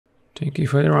Thank you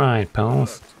for the ride,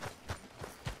 pals.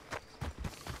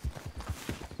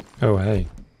 Oh, hey.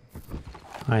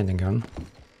 Hide the gun.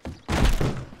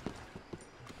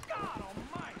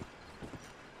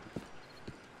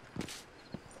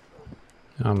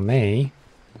 I may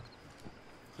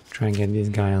try and get this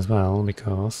guy as well,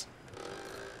 because...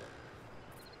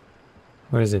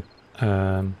 What is it?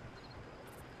 Oh,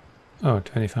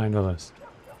 $25.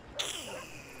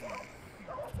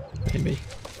 Maybe.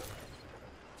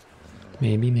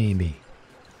 Maybe.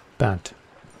 But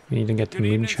we need to get the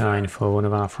moonshine for one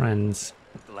of our friends.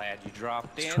 Glad you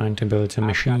dropped in. He's trying to build some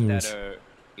machines. Got that,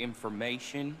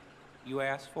 information you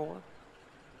asked for?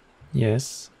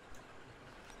 Yes.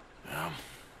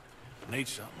 Need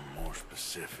something more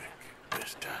specific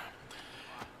this time.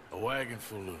 A wagon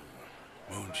full of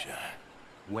moonshine.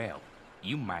 Well,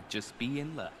 you might just be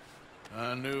in luck.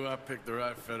 I knew I picked the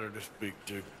right fella to speak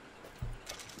to.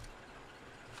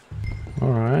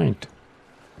 Alright.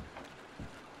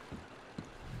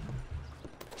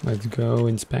 Let's go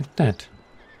inspect that.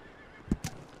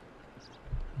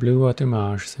 Blue water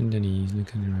marsh, St. Denis, look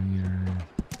at the regular.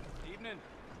 Evening.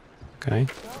 Okay.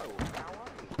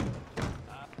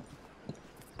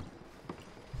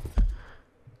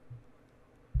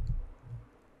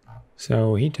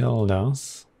 So he told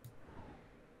us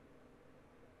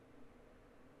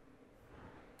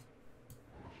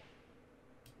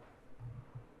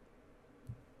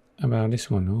about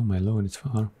this one. Oh my lord, it's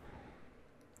far.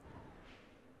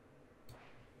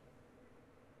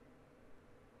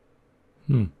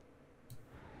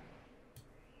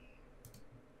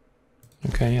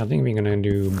 Okay, I think we're gonna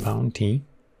do bounty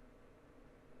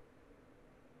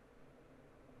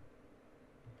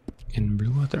in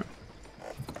blue water.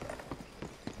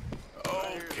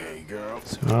 Okay, girl.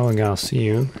 So I will see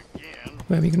you.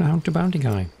 Where are we gonna hunt the bounty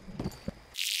guy?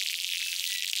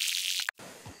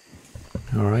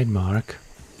 Alright, Mark.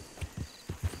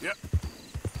 Yep.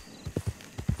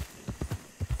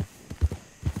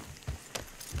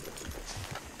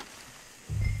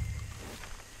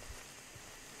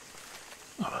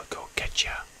 I will go get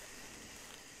ya.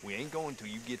 We ain't going till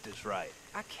you get this right.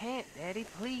 I can't, Daddy,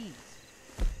 please.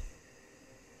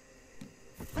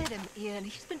 Let him in.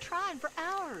 He's been trying for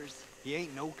hours. He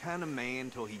ain't no kind of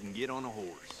man till he can get on a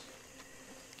horse.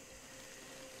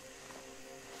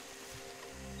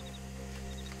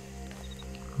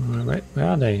 Alright, where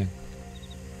are they?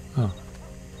 Oh,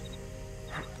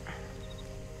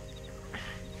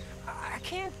 I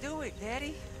can't do it,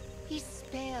 Daddy. He's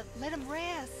spent. Let him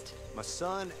rest. My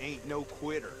son ain't no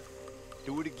quitter.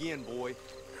 Do it again, boy.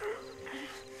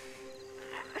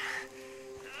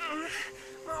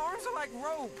 My arms are like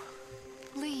rope.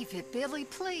 Leave it, Billy,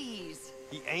 please.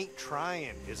 He ain't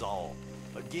trying, is all.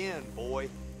 Again, boy.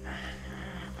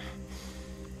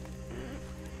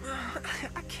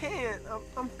 I can't.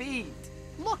 I'm beat.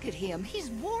 Look at him. He's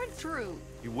worn through.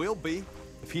 He will be,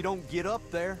 if he don't get up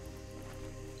there.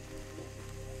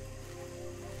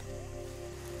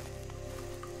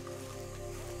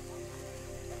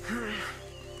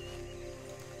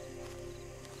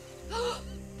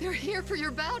 They're here for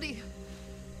your bounty.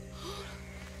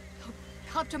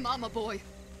 Come to Mama, boy.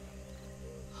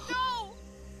 No!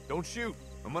 Don't shoot.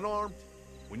 I'm unarmed.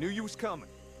 We knew you was coming.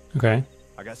 okay.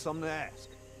 I got something to ask.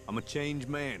 I'm a changed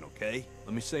man, okay?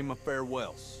 Let me say my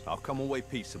farewells. I'll come away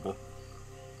peaceable.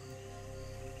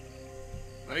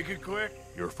 Make it quick.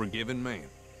 You're a forgiving man.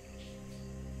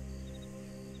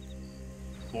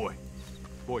 Boy,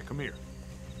 come here.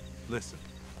 Listen.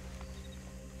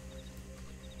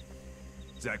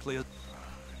 Exactly as...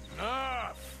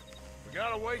 Enough. We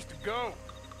got a ways to go.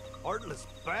 Heartless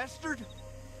bastard!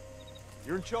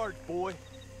 You're in charge, boy.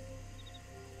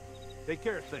 Take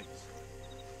care of things.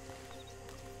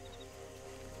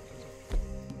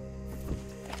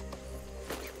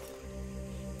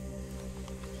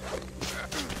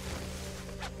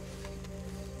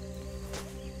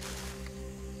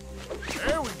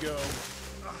 There we go.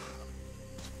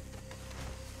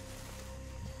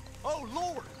 Oh,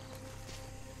 Lord!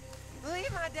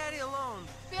 Leave my daddy alone.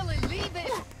 Billy, leave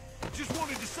it! Just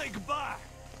wanted to say goodbye.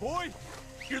 Boy,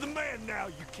 you're the man now.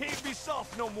 You can't be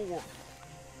soft no more.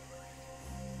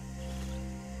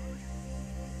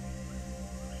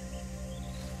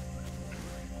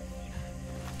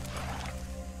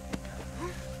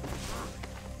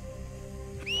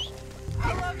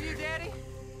 I love you, Daddy.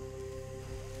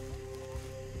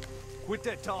 Quit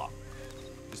that talk.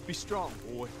 Just be strong,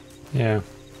 boy. Yeah.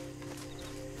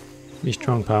 Be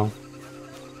strong, pal.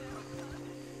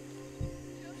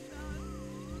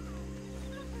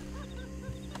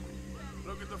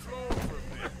 Look at the floor for a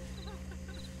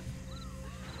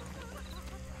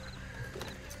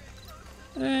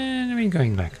bit. And we're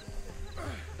going back.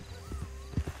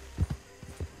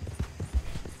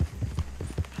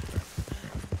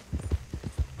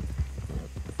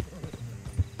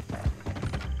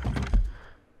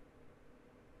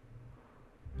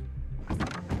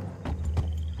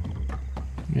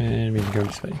 And we go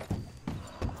this way.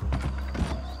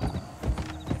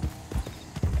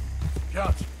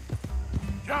 Johnson!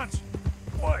 Johnson!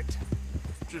 What?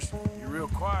 Just, you're real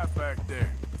quiet back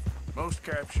there. Most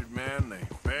captured men, they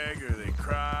beg or they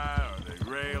cry or they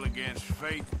rail against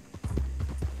fate.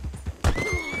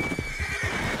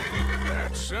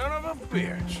 That son of a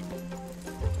bitch!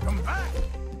 Come back!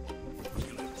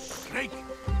 You little snake!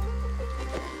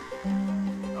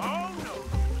 Oh no,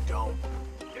 you don't!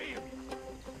 Damn you!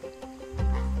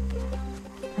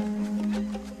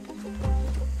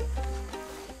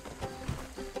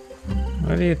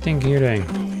 What do you think you're doing?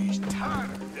 He's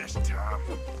tighter this time.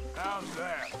 How's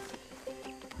that?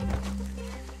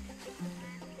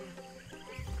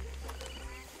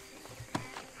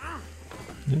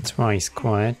 That's why he's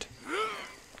quiet.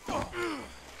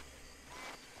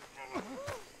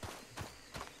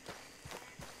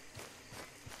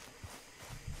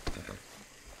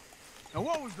 Now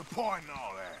what was the point in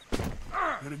all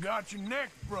that? Could have got your neck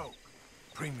broke.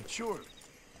 Prematurely.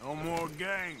 No more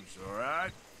games,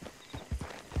 alright?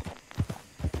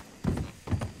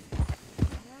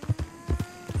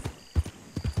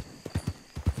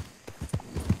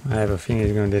 I have a feeling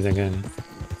he's gonna do it again.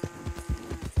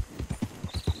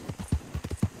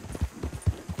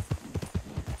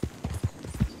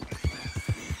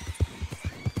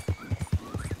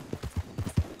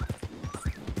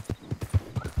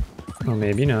 Or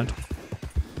maybe not.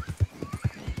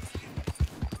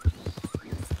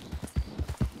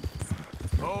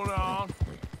 Hold on.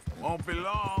 Won't be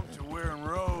long till we're in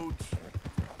Rhodes.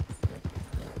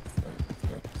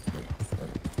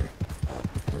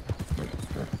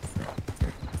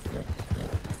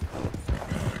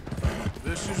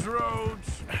 This is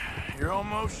Rhodes. You're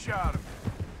almost shot him.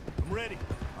 I'm ready.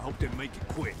 I hope they make it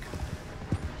quick.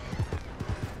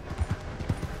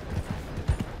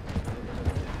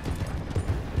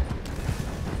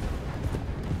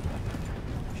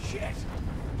 Shit.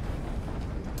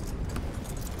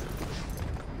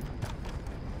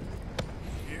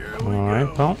 Here we Alright,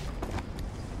 go. Paul.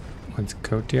 Let's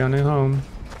go to your new home.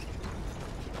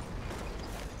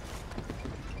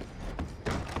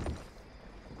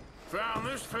 Found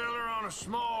this feller on a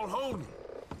small holding.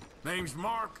 Name's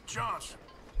Mark Johnson.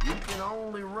 You can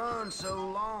only run so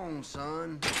long,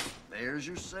 son. There's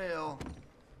your cell.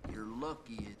 You're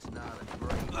lucky it's not a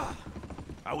grave.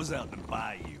 I was out in the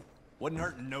bayou. Wasn't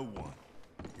hurting no one.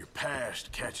 Your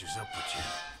past catches up with you.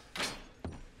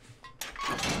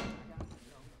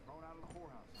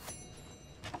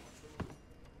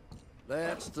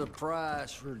 That's the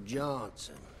price for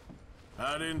Johnson.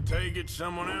 I didn't take it,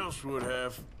 someone else would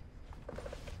have.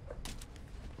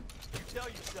 You tell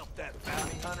yourself that,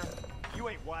 bounty hunter. You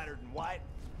ain't whiter than white.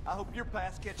 I hope your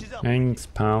past catches up. Thanks,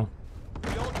 pal.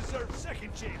 We all deserve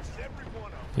second chances, every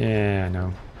one of them. Yeah, I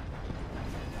know.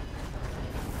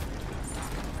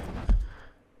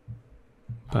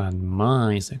 But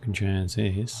my second chance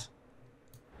is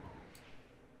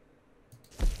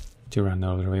to run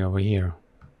all the way over here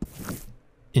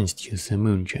and steal some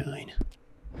moonshine.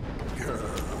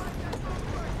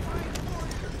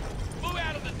 Move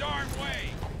out of the darn way!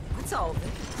 That's all.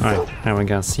 Alright, now I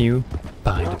gotta see you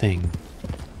buy the thing.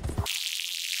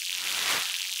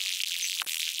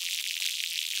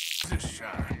 This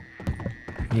shine.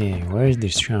 Yeah, where's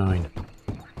this shrine?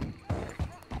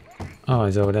 Oh,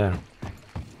 it's over there.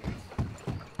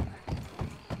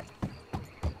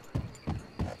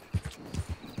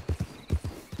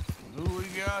 Who we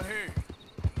got here?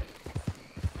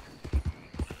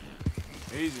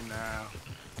 Easy now.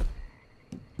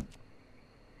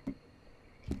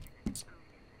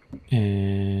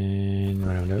 And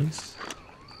one of those.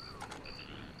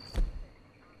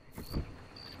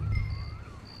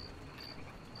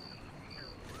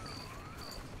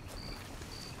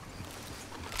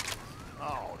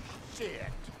 Oh, shit.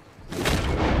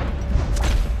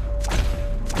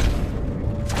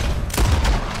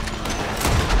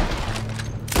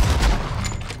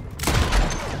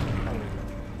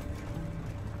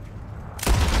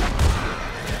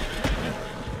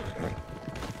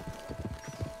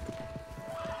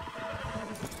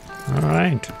 All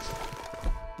right.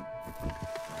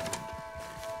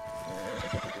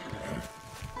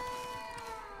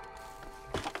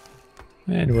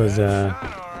 It was a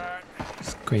Shine, all right.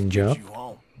 great job. You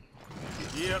home.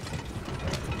 Yep.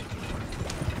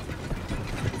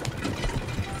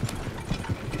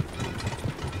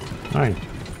 All right,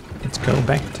 let's go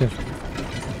back to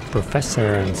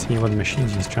Professor and see what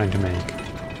machines he's trying to make.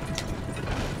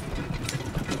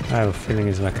 I have a feeling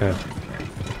it's like a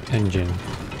engine.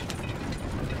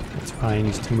 That's why he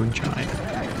needs to moonshine.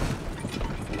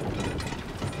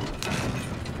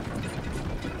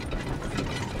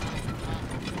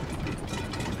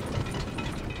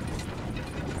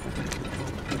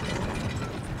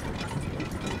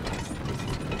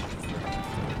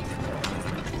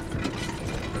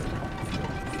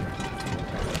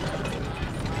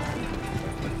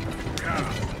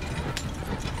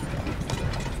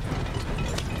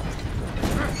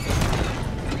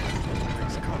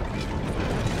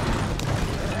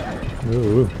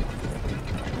 Ooh. It's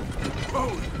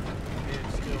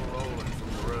still rolling from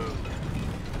the road.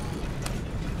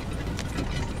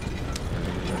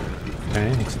 Okay,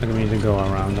 looks like we need to go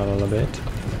around a little bit.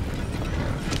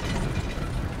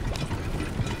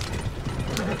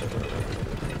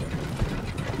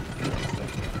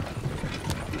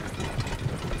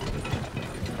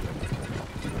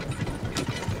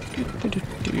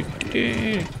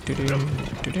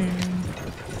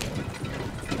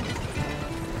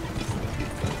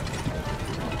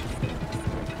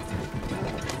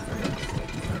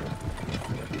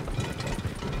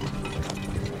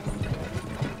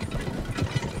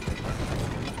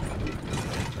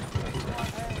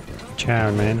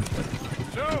 Chow, man.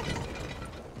 So,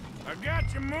 I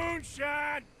got your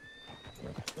moonshine.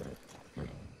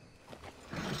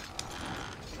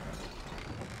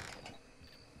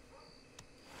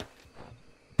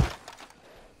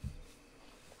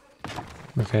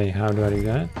 Okay, how do I do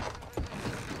that?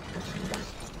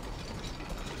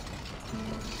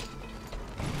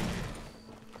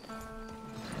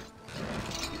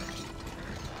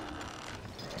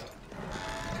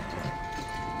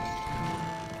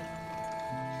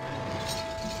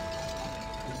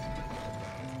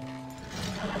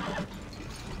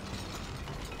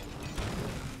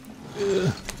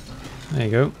 There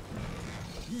you go.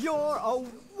 You're a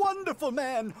wonderful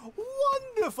man!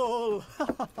 Wonderful!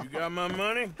 You got my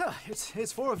money?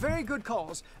 It's for a very good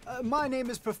cause. My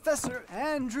name is Professor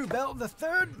Andrew Bell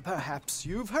III. Perhaps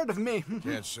you've heard of me.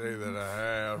 Can't say that I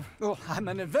have. Well, I'm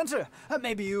an inventor.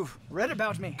 Maybe you've read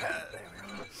about me.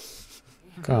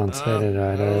 Can't say that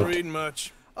I I don't don't. read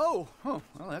much. Oh, well,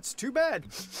 that's too bad.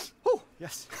 Oh,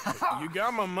 yes. You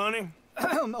got my money?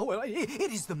 Oh, well,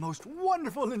 it is the most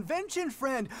wonderful invention,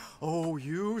 friend. Oh,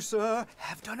 you, sir,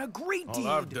 have done a great deed.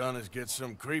 All I've done is get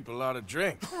some creep a lot of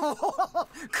drink.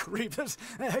 Creepers.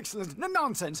 Excellent. No,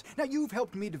 nonsense. Now, you've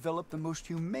helped me develop the most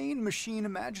humane machine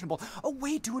imaginable. A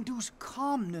way to induce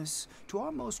calmness to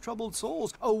our most troubled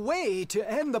souls. A way to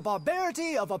end the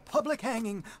barbarity of a public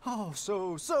hanging. Oh,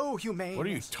 so humane. What are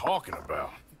you talking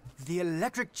about? The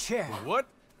electric chair. What?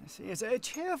 See, it's a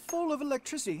chair full of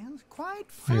electricity. It's quite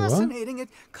Wait, what? fascinating. It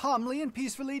calmly and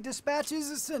peacefully dispatches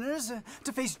the sinners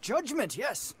to face judgment.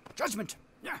 Yes, judgment.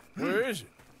 Yeah. Where is it?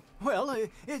 Well,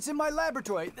 it's in my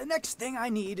laboratory. The next thing I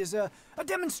need is a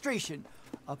demonstration.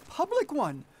 A public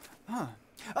one. Huh.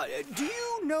 Do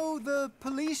you know the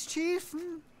police chief?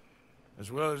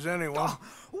 As well as anyone. Oh,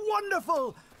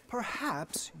 wonderful!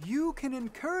 Perhaps you can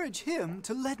encourage him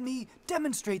to let me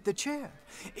demonstrate the chair.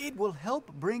 It will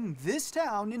help bring this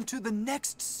town into the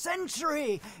next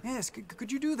century. Yes,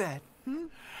 could you do that?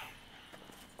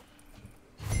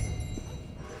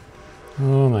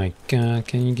 Oh my god,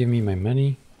 can you give me my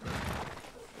money?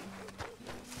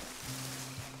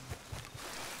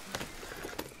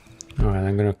 Alright,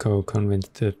 I'm gonna go convince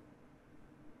the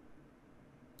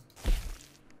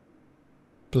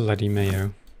bloody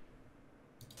mayo.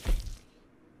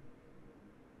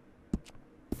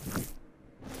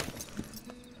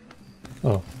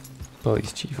 Oh,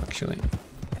 police chief actually.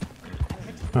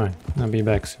 Alright, I'll be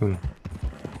back soon.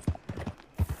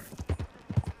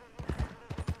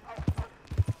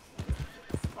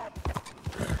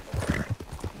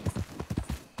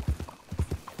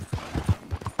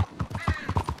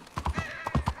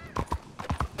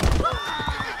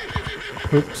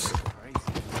 Oops.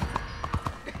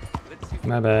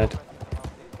 My bad.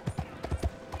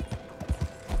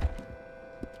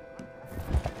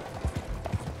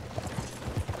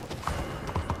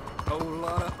 Whole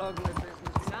lot of ugly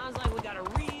business. Sounds like we got a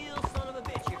real son of a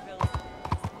bitch here, fella.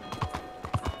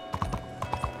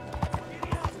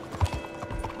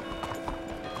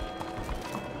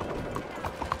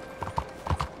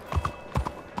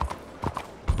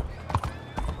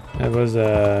 That was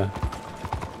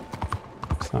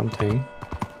something.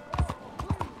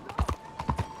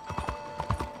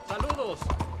 Saludos.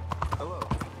 Hello.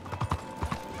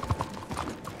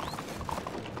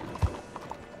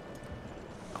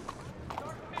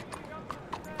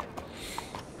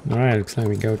 Alright, looks like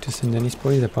we go to St. Denis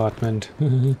Police Department.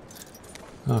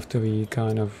 After we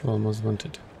kind of almost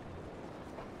wanted.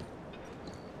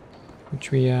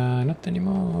 Which we are not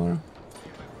anymore.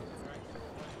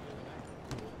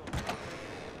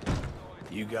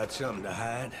 You got something to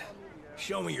hide?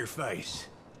 Show me your face.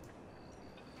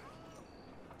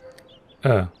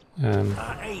 I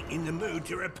ain't in the mood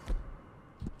to repeat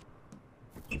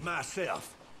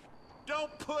myself.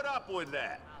 Don't put up with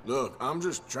that. Look, I'm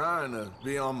just trying to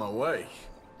be on my way.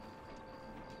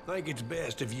 Think it's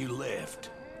best if you left.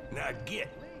 Now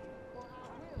get.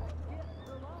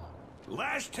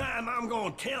 Last time I'm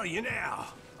gonna tell you now.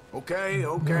 Okay,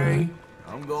 okay.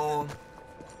 I'm going.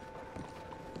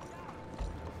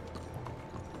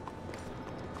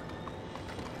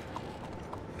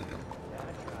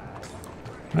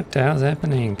 What the hell's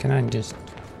happening? Can I just...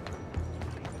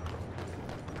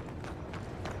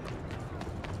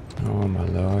 Oh my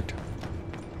lord.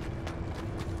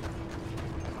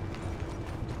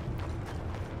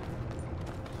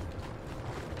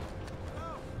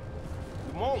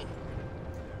 Good morning.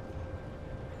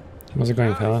 How's it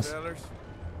going, fellas?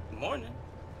 Good morning.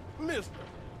 Mister.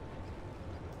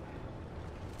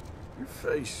 Your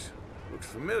face looks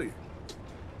familiar.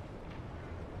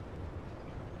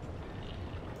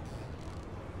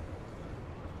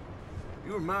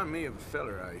 You remind me of a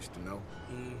feller I used to know.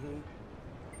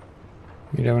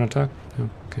 You don't want to talk? No?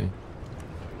 Okay.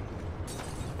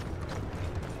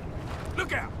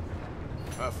 Look out!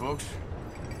 Hi, folks.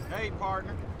 Hey,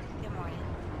 partner. Good morning.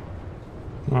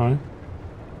 Alright.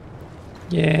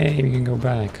 Yay, we can go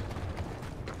back.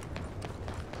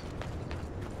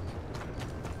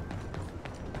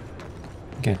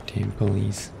 Goddamn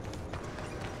police.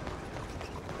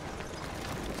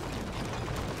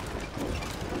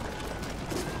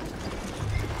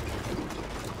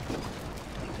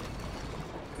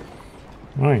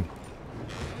 Right.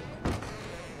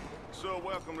 So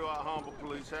welcome to our humble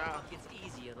police house. It's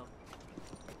easier though.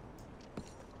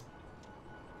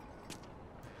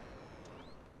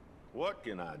 What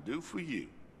can I do for you?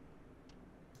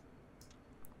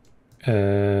 Hey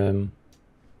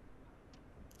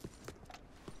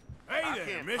there,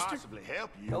 can't mister. Possibly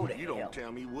help you Go if to you hell. don't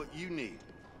tell me what you need.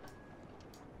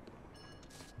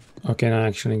 Oh, can I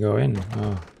actually go in?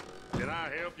 Oh. Can I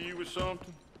help you with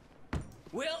something?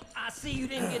 Well, I see you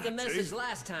didn't get the message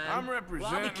last time. I'm Well, I'll be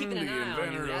representing keeping an the eye on you,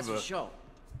 inventor that's of for a sure.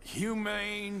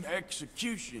 humane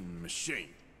execution machine.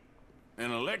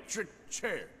 An electric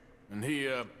chair. And he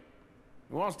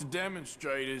wants to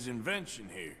demonstrate his invention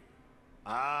here.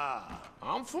 Ah,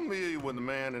 I'm familiar with the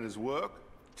man and his work.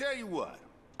 Tell you what,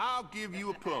 I'll give you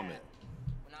a permit.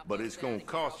 But it's gonna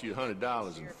cost you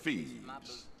 $100 in fees.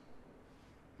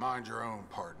 Mind your own,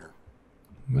 partner.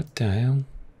 What the hell?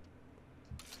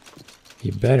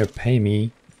 You better pay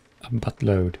me a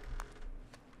buttload.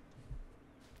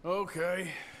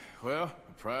 Okay, well,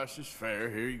 the price is fair.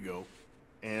 Here you go.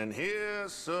 And here,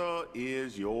 sir,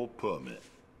 is your permit.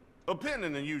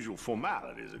 Pending the usual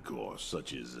formalities, of course,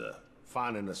 such as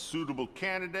finding a suitable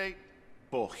candidate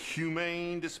for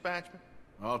humane dispatchment.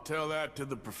 I'll tell that to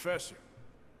the professor.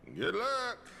 Good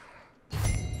luck.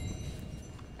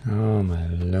 Oh my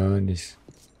lord, this...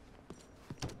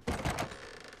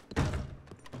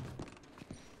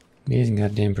 Amazing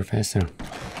goddamn professor.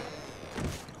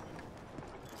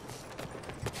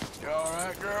 You all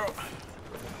right, girl?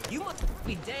 You must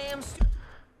be damn stupid.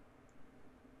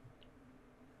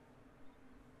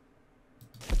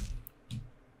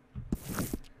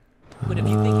 But if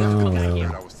you think they'll come back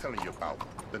here, I was telling you about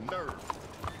the nerve.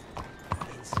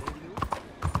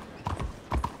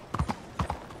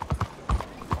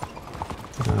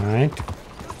 Alright.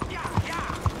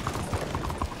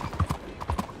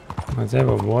 Let's have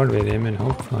a word with him and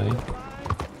hopefully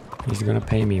he's gonna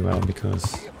pay me well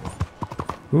because...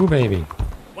 Ooh baby!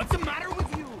 what's the matter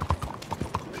with you?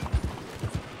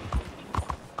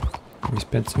 We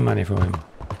spent some money for him.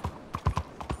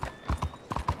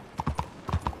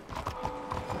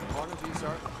 Morning to you,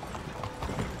 sir.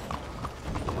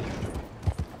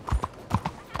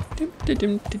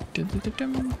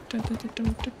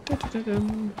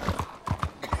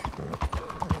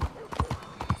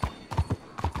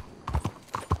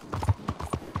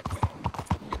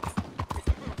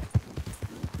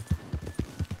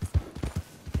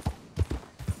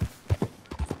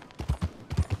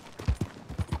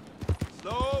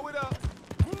 Slow it up.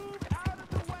 Move out of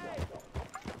the way.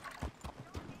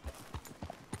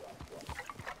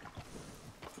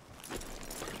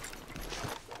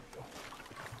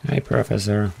 Hey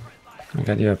Professor, I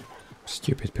got your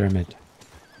stupid pyramid.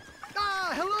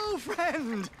 Ah, hello,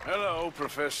 friend. Hello,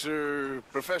 Professor...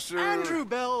 Andrew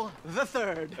Bell the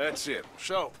Third. That's it.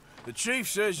 So, The chief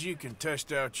says you can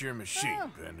test out your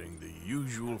machine, pending the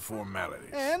usual formalities.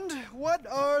 And what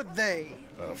are they?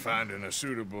 Finding a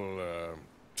suitable,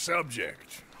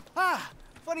 subject. Ah,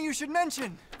 funny you should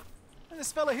mention.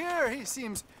 This fella here, he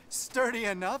seems sturdy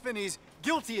enough, and he's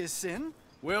guilty as sin.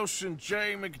 Wilson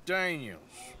J. McDaniels,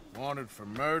 wanted for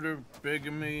murder,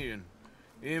 bigamy, and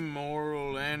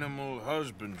immoral animal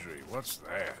husbandry. What's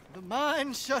that? The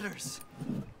mind shudders.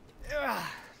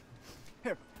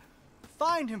 Here,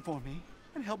 find him for me,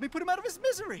 and help me put him out of his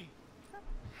misery.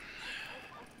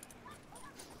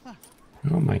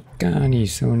 Oh my god,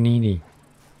 he's so needy.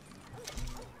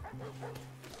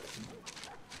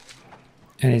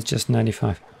 And it's just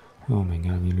 95. Oh my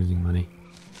god, we're losing money.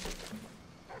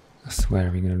 I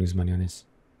swear we're gonna lose money on this.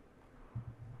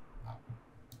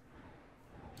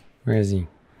 Where is he?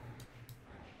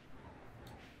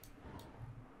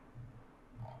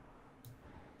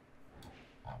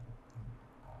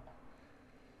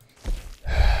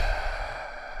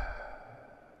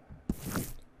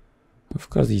 Of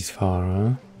course he's far,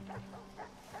 huh?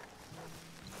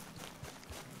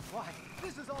 Why,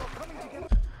 this is all coming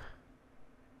together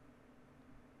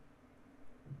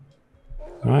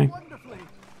Alright. wonderfully.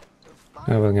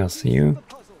 I will go see you.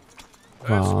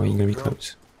 Wow, you're gonna be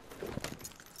close.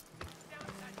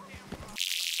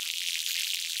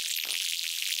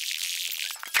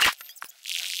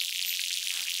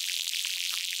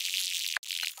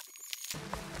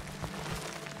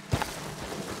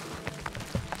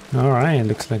 Alright,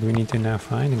 looks like we need to now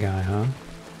find a guy, huh?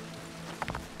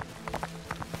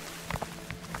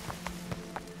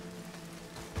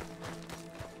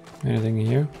 Anything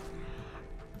here?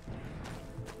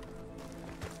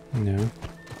 No.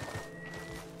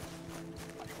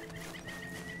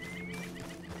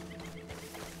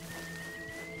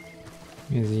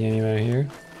 Is he anywhere here?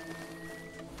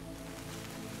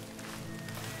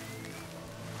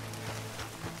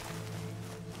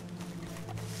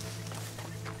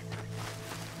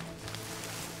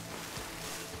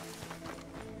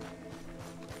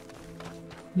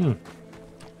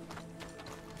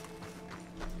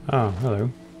 Oh, hello.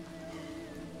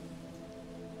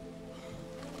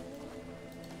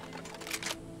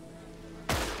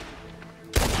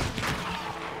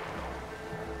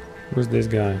 Who's this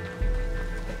guy?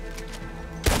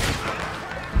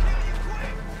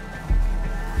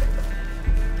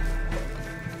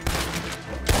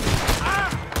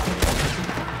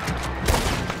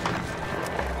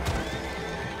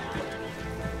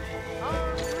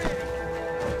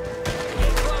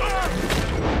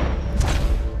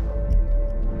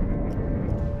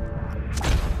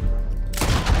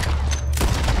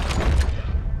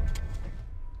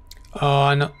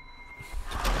 Oh, no.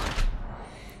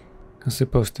 I'm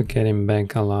supposed to get him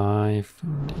back alive.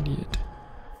 I'm an idiot.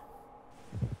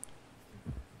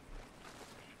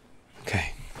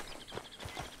 Okay.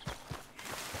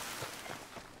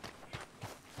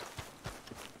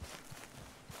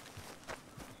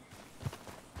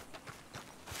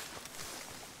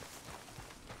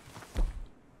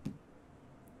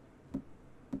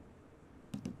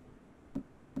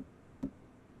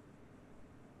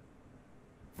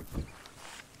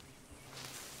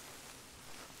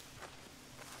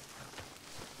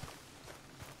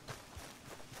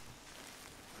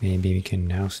 Maybe we can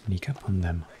now sneak up on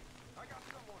them.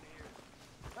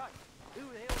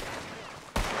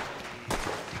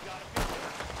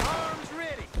 Arms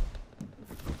ready.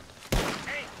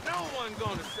 Ain't no one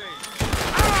gonna save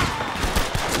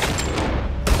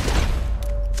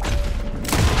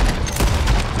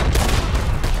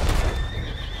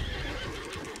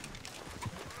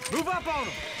you. Move up on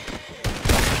him.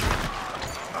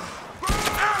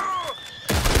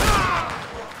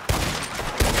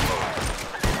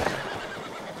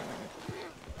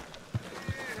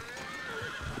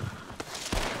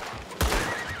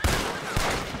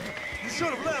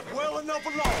 Should have left well enough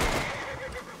alone.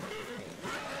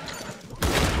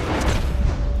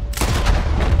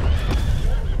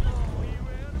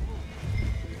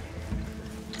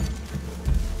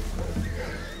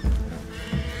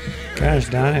 Gosh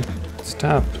darn it.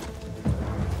 Stop.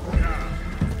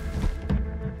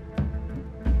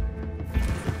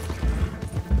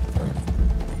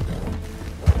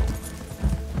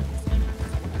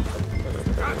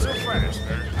 Not so fast,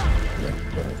 sir.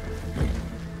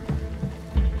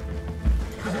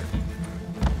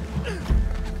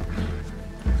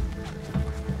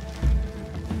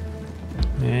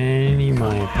 Any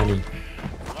my buddy.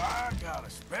 I got a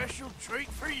special treat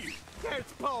for you.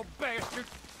 That's Paul bastard.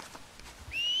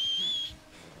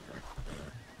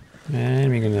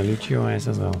 And we're gonna loot your ass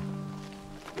as well.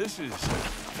 This is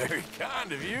very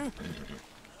kind of you.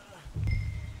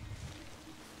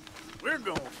 We're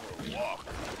going for a walk.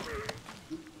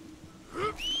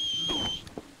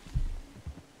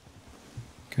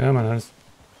 Come on, Alice.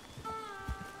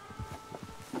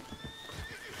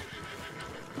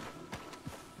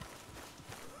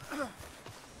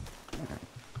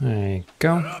 There you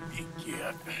go. Up you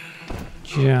get.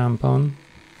 Jump on.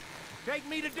 Take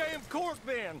me to damn court,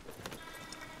 then.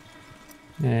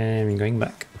 And we're going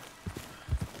back.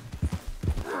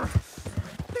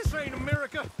 This ain't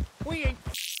America. We ain't.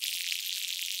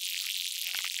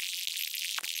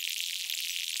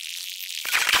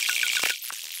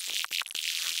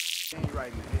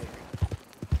 Right in the head.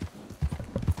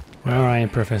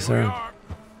 Alright, Professor.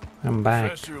 I'm back.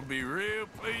 Professor will be real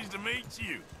pleased to meet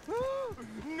you.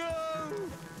 No!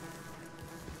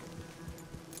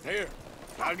 Here,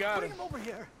 I got Bring him. him over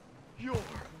here. You're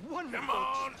wonderful. Come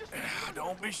on.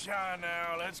 Don't be shy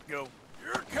now. Let's go.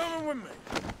 You're coming with me.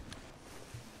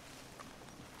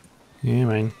 Yeah,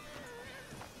 man.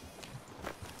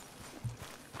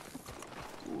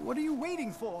 What are you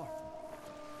waiting for?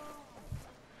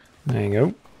 There you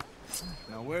go.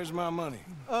 Now, where's my money?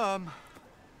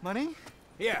 Money?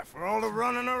 Yeah, for all the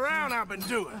running around I've been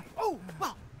doing. Oh,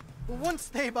 well, once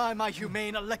they buy my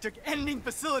humane electric ending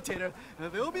facilitator,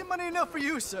 there'll be money enough for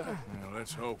you, sir. Well,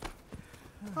 let's hope.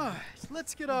 All right,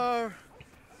 let's get our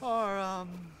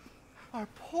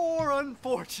poor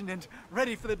unfortunate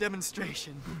ready for the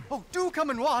demonstration. Oh, do come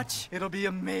and watch. It'll be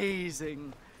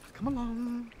amazing. Come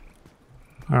along.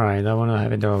 Alright, I want to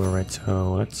have it over it,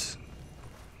 so let's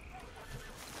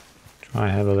try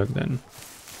have a look then.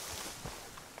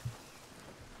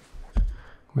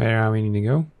 Where are we need to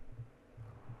go?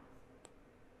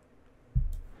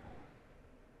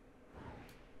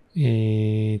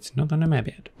 It's not on the map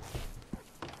yet.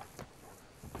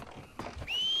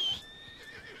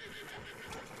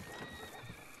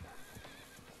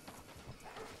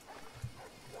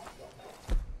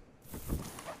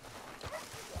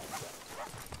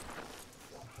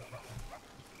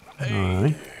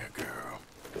 Alright. Girl.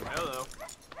 Hello.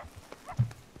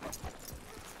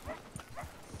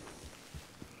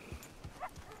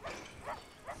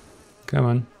 Come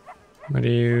on. What do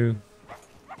you...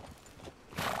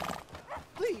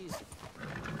 Please.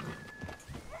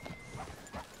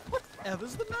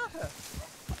 Whatever's the matter?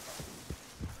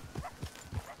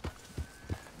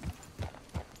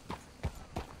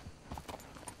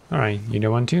 Alright, you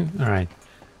don't want to? Alright.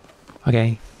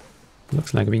 Okay.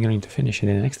 Looks like we're going to finish it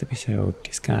in the next episode.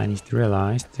 This guy needs to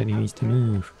realize that he needs to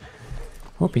move.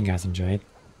 Hope you guys enjoyed.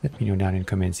 Let me know down in the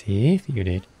comments if you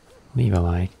did. Leave a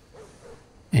like.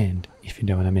 And if you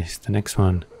don't want to miss the next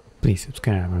one, please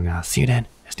subscribe and I'll see you then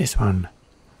as this one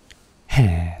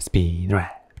has been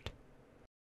read.